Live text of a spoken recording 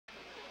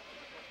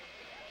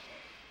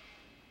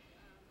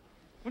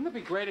Wouldn't it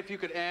be great if you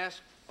could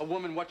ask a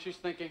woman what she's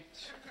thinking?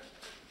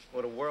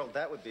 What a world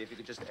that would be if you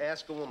could just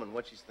ask a woman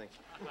what she's thinking.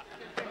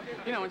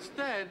 You know,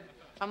 instead,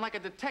 I'm like a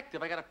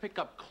detective. I gotta pick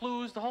up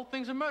clues. The whole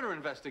thing's a murder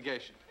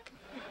investigation.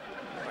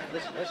 All right,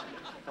 listen.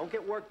 Don't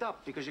get worked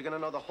up because you're gonna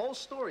know the whole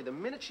story the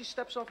minute she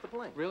steps off the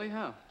plane. Really?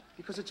 How?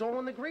 Because it's all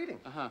in the greeting.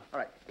 Uh-huh. All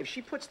right, if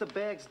she puts the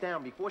bags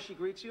down before she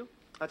greets you,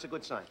 that's a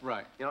good sign.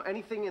 Right. You know,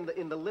 anything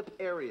in the lip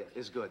area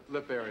is good.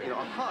 Lip area. You know,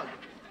 a hug,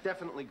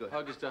 definitely good.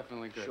 Hug is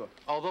definitely good. Sure.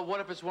 Although, what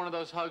if it's one of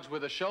those hugs where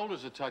the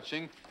shoulders are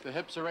touching, the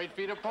hips are 8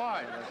 feet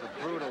apart? That's a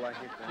brutal, I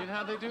hate that. You know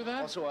how they do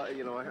that? Also,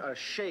 you know, a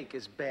shake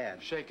is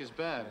bad. Shake is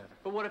bad. Yeah.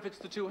 But what if it's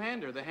the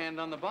two-hander? The hand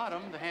on the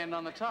bottom, the hand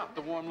on the top,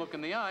 the warm look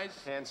in the eyes.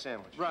 Hand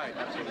sandwich. Right,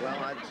 absolutely.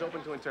 Well, it's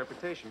open to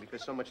interpretation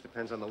because so much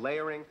depends on the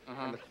layering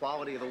and the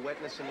quality of the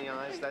wetness in the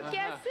eyes. That's...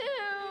 Guess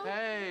who?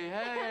 Hey,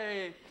 hey,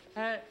 hey,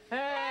 hey, hey,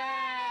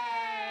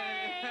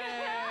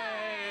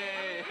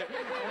 hey,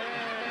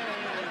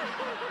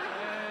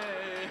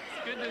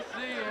 it's good to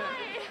see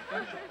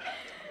you.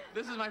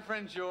 This is my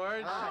friend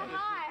George. Hi. Oh,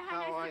 hi.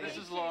 How are you? This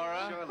is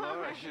Laura. Sure,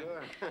 Laura,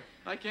 sure.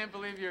 I can't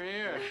believe you're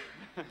here.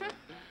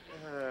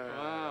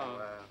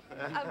 Wow.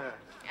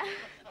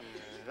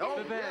 Oh,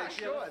 The bags.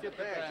 yeah, sure, Let's the get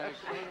the bags.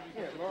 bags.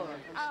 Yeah, Laura,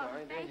 I'm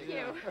sorry. Thank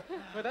you.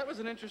 Well, that was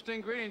an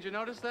interesting greeting. Did you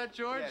notice that,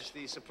 George? Yes,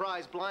 the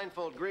surprise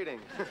blindfold greeting.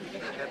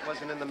 That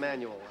wasn't in the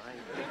manual.